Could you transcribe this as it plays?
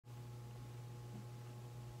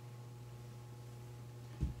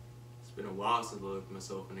a while since I looked at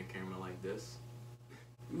myself in the camera like this.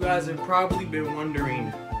 You guys have probably been wondering,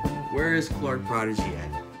 where is Clark Prodigy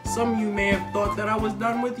at? Some of you may have thought that I was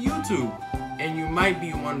done with YouTube. And you might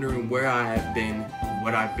be wondering where I have been,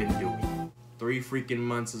 what I've been doing. 3 freaking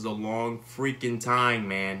months is a long freaking time,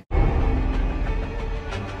 man.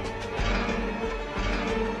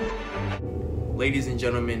 Ladies and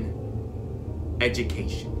gentlemen,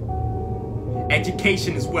 education.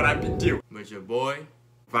 Education is what I've been doing. But your boy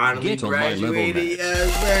finally graduated.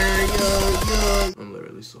 Yes, I'm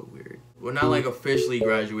literally so weird. We're not like officially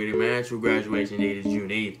graduated. My actual graduation date is June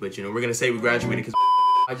 8th, but you know, we're gonna say we graduated because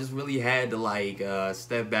I just really had to like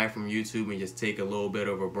step back from YouTube and just take a little bit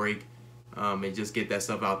of a break and just get that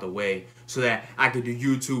stuff out the way so that I could do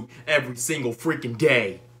YouTube every single freaking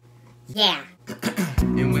day. Yeah.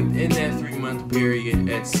 And within that 3-month period,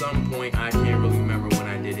 at some point, I can't really remember when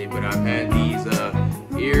I did it, but I've had these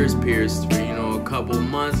ears pierced for, you know, a couple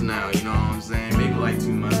months now, you know what I'm saying? Maybe like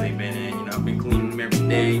 2 months they've been in, you know, I've been cleaning them every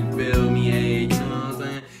day, you feel me, hey, you know what I'm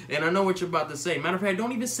saying? And I know what you're about to say. Matter of fact,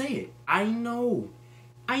 don't even say it. I know.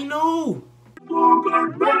 I know.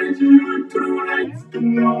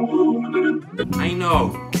 I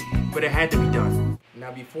know, but it had to be done.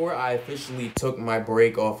 Now, before I officially took my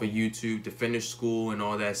break off of YouTube to finish school and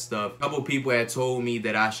all that stuff, a couple people had told me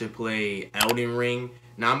that I should play Elden Ring.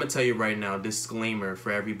 Now, I'm gonna tell you right now, disclaimer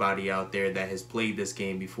for everybody out there that has played this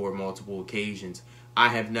game before multiple occasions. I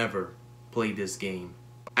have never played this game.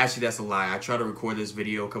 Actually, that's a lie. I tried to record this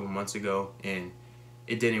video a couple months ago and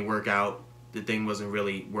it didn't work out. The thing wasn't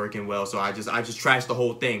really working well, so I just trashed the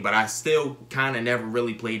whole thing. But I still kind of never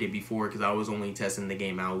really played it before because I was only testing the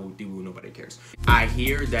game out. Nobody cares. I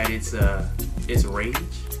hear that it's rage,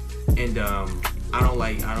 and I don't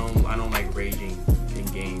like raging in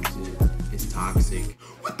games. It's toxic.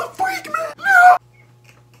 What the freak, man? No!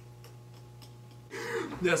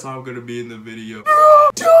 That's how I'm gonna be in the video.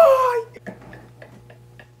 Die!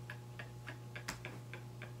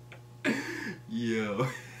 Yo.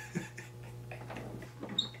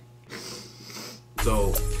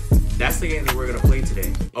 So, that's the game that we're gonna play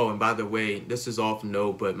today. Oh, and by the way, this is off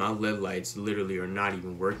note, but my LED lights literally are not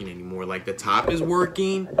even working anymore. Like, the top is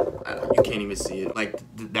working, you can't even see it. Like,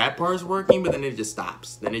 that part's working, but then it just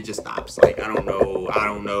stops. Like, I don't know,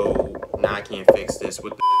 now I can't fix this.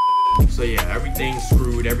 What the So yeah, everything's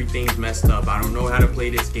screwed, everything's messed up. I don't know how to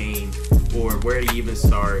play this game, or where to even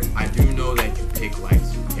start. I do know that you pick, like,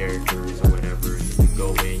 some characters or whatever, and you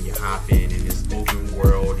go in, you hop in this open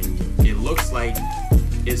world, and it looks like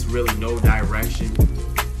it's really no direction.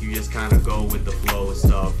 You just kind of go with the flow of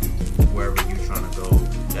stuff. Wherever you're trying to go,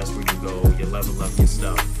 that's where you go. You level up your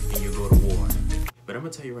stuff and you go to war. But I'm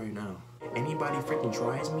gonna tell you right now, anybody freaking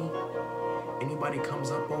tries me, anybody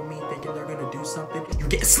comes up on me thinking they're gonna do something, you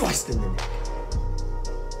get sliced in the neck.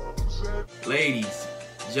 Ladies,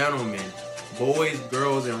 gentlemen, boys,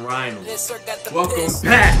 girls, and rhinos, welcome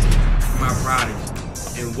back to my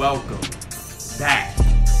prodigy, and welcome back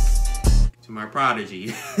to my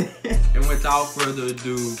prodigy. And without further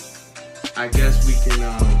ado, I guess we can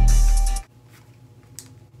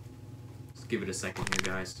let's give it a second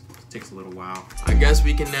here, guys. It takes a little while. I guess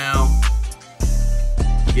we can now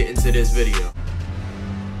get into this video.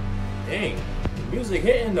 Dang, the music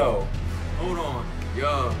hitting though. Hold on,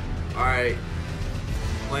 yo. Alright,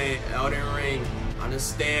 playing Elden Ring.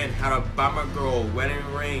 Understand how to buy my girl wedding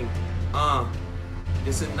ring.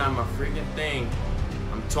 This is not my freaking thing.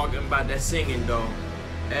 I'm talking about that singing though.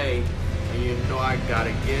 Hey, and you know I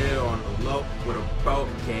gotta get it on the low with a pro.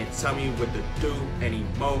 Can't tell me what to do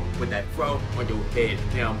anymore with that fro on your head.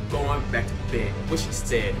 Now I'm going back to bed. What she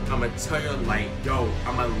said, I'ma tell you like, yo,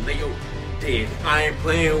 I'ma lay you dead. I ain't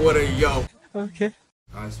playing with her, yo. Okay.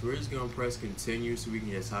 Alright, so we're just gonna press continue so we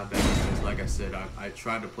can just hop back into this. Like I said, I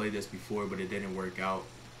tried to play this before, but it didn't work out.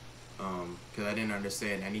 Because I didn't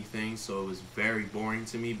understand anything, so it was very boring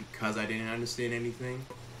to me because I didn't understand anything.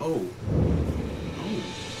 Oh.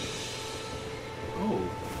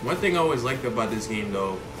 One thing I always liked about this game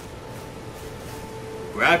though,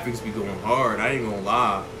 graphics be going hard, I ain't gonna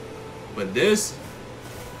lie. But this,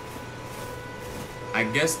 I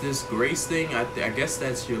guess this grace thing, I guess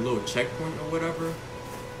that's your little checkpoint or whatever.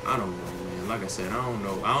 I don't know, man. Like I said, I don't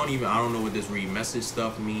know. I don't know what this read message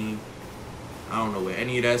stuff mean. I don't know what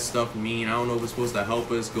any of that stuff mean. I don't know if it's supposed to help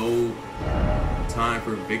us go time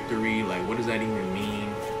for victory. Like, what does that even mean?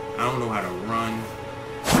 I don't know how to run.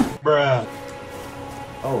 Bruh.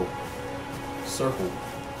 Oh. Circle.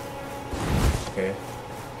 Okay.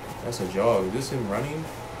 That's a jog. Is this him running?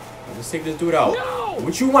 Let's take this dude out. No!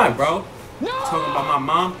 What you want, bro? No! Talking about my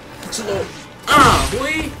mom? It's a little...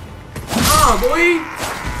 boy!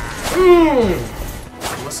 Boy!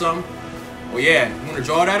 What's up? Oh yeah, you wanna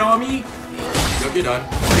draw that on me? Yep, you're done.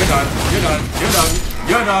 You're done. You're done. You're done.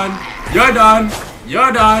 You're done. You're done.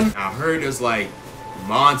 You're done. I heard there's like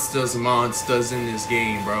monsters in this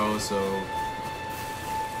game, bro. So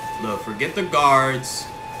look, forget the guards.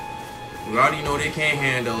 We already know they can't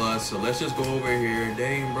handle us, so let's just go over here.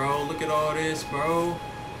 Dang, bro, look at all this, bro.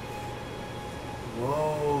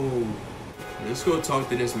 Whoa. Let's go talk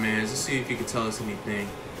to this man. Let's see if he can tell us anything.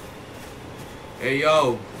 Hey,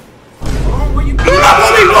 yo. Oh, what you pulling up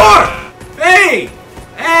on me for? Hey!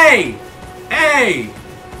 Hey! Hey!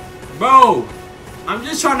 Bro, I'm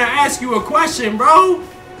just trying to ask you a question, bro.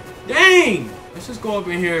 Dang! Let's just go up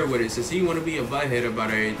in here with it since he want to be a butthead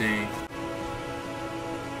about everything.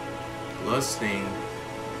 Lust thing.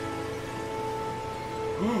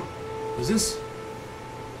 Is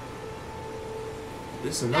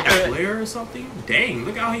this another player or something? Dang,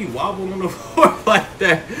 look how he wobbled on the floor like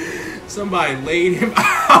that. Somebody laid him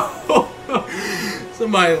out.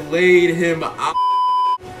 Somebody laid him out.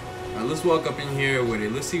 Now let's walk up in here with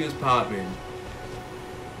it. Let's see what's popping.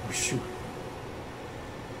 Oh shoot.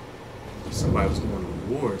 Somebody was going to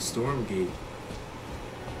war. Stormgate.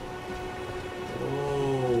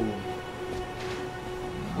 Whoa.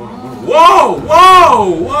 Whoa! Whoa!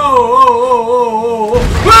 Whoa! Whoa! Whoa!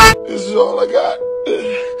 Whoa! This is all I got.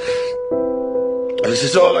 This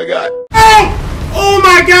is all I got. Oh! Oh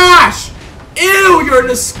my gosh! Ew! You're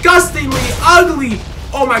disgustingly ugly!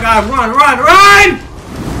 Oh my god! Run! Run! Run!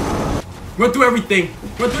 Run through everything!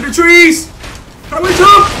 Run through the trees! How do we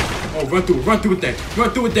jump? Oh, run through it! Run through it then! Run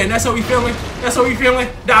through it then! That's how we feeling! That's how we feeling!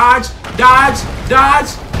 Dodge! Dodge!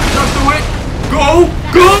 Dodge! Jump through it! Go!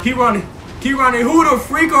 Go! Keep running! Keep running. Who the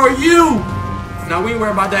freak are you? Now we ain't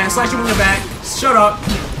worried about that. Slash you in the back. Shut up.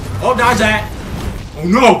 Oh, dodge that. Oh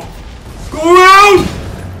no. Go around.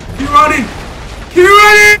 Keep running. Keep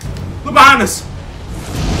running. Look behind us.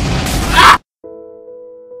 Ah!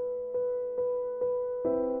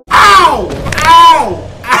 Ow! Ow!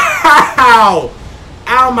 Ow!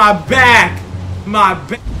 Ow, my back. My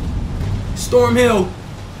back. Storm Hill.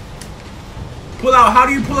 Pull out. How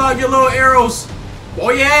do you pull out your little arrows? Oh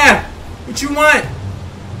yeah. What you want?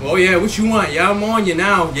 Oh yeah, what you want? Yeah, I'm on you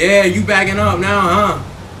now. Yeah, you backing up now, huh?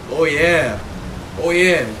 Oh yeah. Oh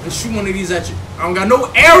yeah. Let's shoot one of these at you. I don't got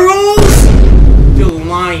no arrows! You're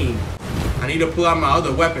lying. I need to pull out my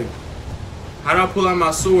other weapon. How do I pull out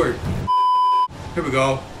my sword? Here we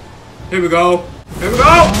go. Here we go. Here we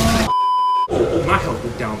go! Oh, my health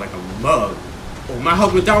went down like a mug. Oh, my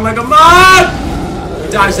health went down like a mug!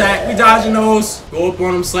 We dodge that. We dodging those. Go up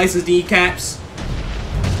on them, slice his kneecaps.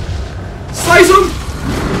 Slice him!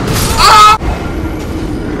 Ah!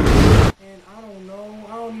 And I don't know.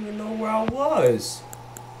 I don't even know where I was.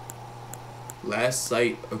 Last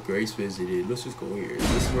site of Grace visited. Let's just go here. Is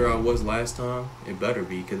this where I was last time? It better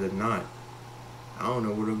be, because if not, I don't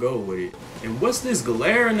know where to go with it. And what's this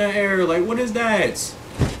glare in the air? Like, what is that?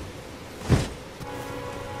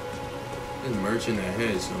 There's merch in the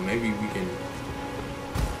head, so maybe we can...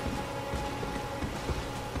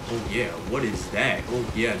 Oh yeah, what is that? Oh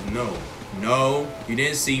yeah, no. No, you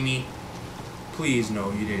didn't see me. Please,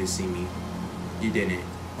 no, you didn't see me. You didn't.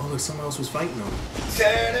 Oh, look, someone else was fighting them.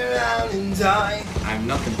 Turn around and die. I have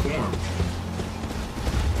nothing for him.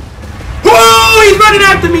 Oh, he's running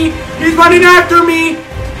after me! He's running after me!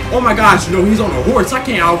 Oh my gosh, no, he's on a horse. I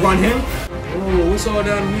can't outrun him. Oh, what's all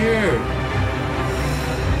down here?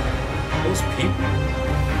 Those people?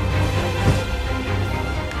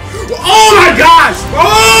 Oh my gosh!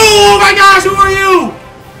 Oh my gosh, who are you?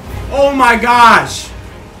 Oh my gosh.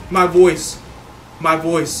 My voice. My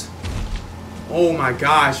voice. Oh my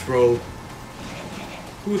gosh, bro.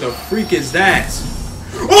 Who the freak is that?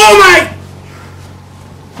 Oh my...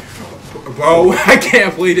 Bro, I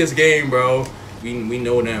can't play this game, bro. We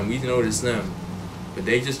know them. We notice them. But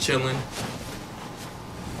they just chilling.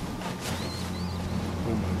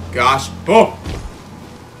 Oh my gosh. Oh!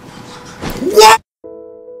 What?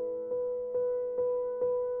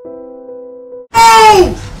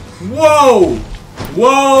 Whoa!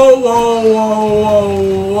 Whoa, whoa, whoa,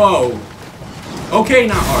 whoa, whoa. Okay,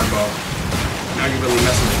 not hard, bro. Now you're really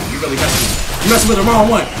messing with me. You're really messing with me. You're messing with the wrong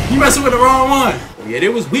one. You're messing with the wrong one. Oh, yeah, they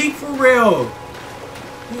was weak for real.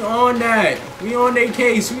 We on that. We on their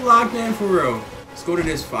case. We locked in for real. Let's go to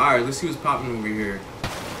this fire. Let's see what's popping over here.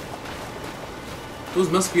 Those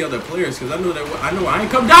must be other players, because I know I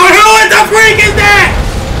ain't come down here. What the freak is that?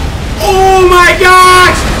 Oh my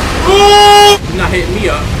gosh! Oh! He's not hitting me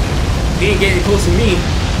up. He ain't getting close to me.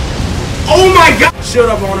 Oh my god! Shield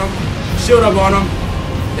up on him. Shield up on him.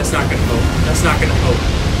 That's not gonna help. That's not gonna help.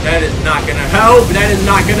 That is not gonna help. That is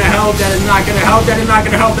not gonna help. That is not gonna help. That is not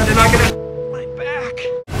gonna help. That is not gonna help. My back.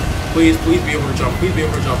 Please be able to jump. Please be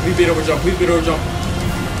able to jump. Please be able to jump. Please be able to jump.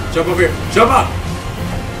 Jump over here. Jump up.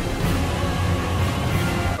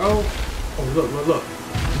 Oh,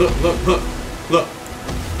 look.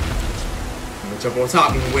 I'm gonna jump on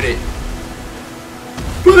top and with it.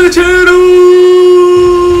 For the channel!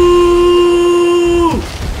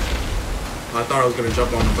 I thought I was gonna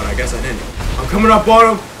jump on him, but I guess I didn't. I'm coming up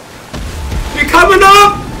on him. You're coming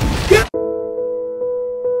up! Yeah.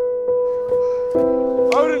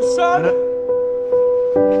 Odin, son!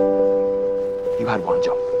 You had one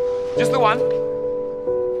job. Just the one?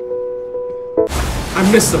 I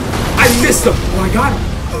missed him. Oh, I got him.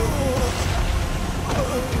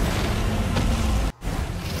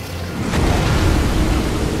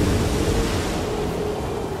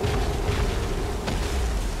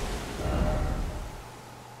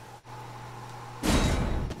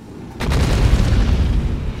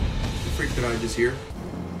 Did I just hear?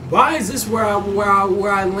 Why is this where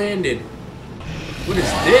I landed? What is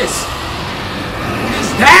this? What is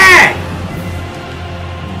that?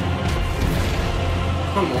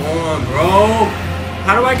 Come on, bro.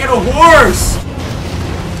 How do I get a horse?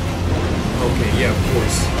 Okay, yeah, of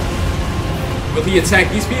course. Will he attack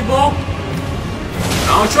these people? I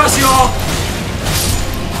don't trust y'all.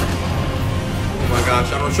 Oh my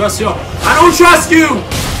gosh, I don't trust y'all. I don't trust you.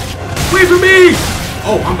 Wait for me.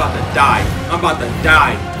 Oh, I'm about to die. I'm about to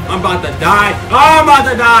die. I'm about to die. I'm about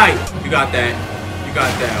to die. You got that. You got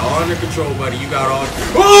that. All under control, buddy. You got all.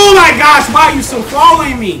 Oh my gosh, why are you still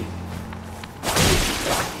following me?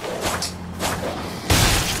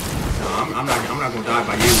 No, I'm not gonna die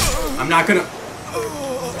by you. I'm not gonna.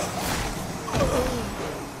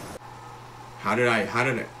 How did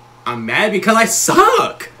I? I'm mad because I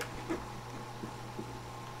suck.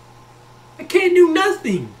 I can't do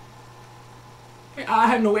nothing. I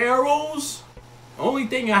have no arrows. The only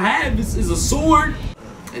thing I have is a sword.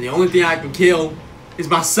 And the only thing I can kill is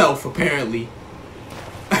myself, apparently.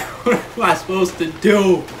 What am I supposed to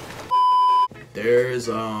do? There's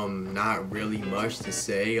not really much to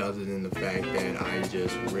say other than the fact that I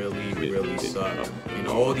just really suck. And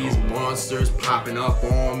all these monsters popping up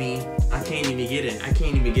on me. I can't even get it. I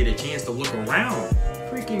can't even get a chance to look around.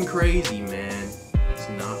 Freaking crazy, man. It's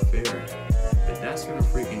not fair. But that's gonna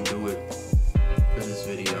freaking do it for this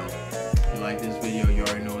video. If you like this video, you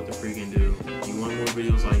already know what to freaking do. If you want more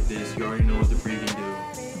videos like this, you already know what to freaking do.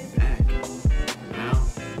 Back. Now,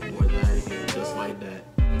 or that again, just like that.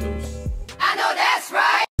 Deuce. I know that's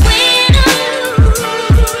right.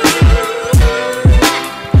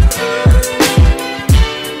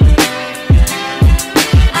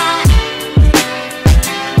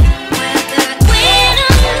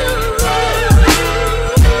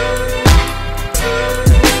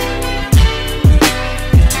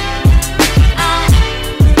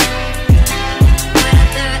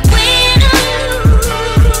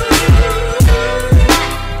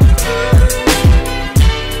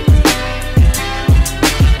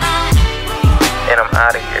 And I'm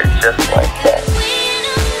out of here just like that.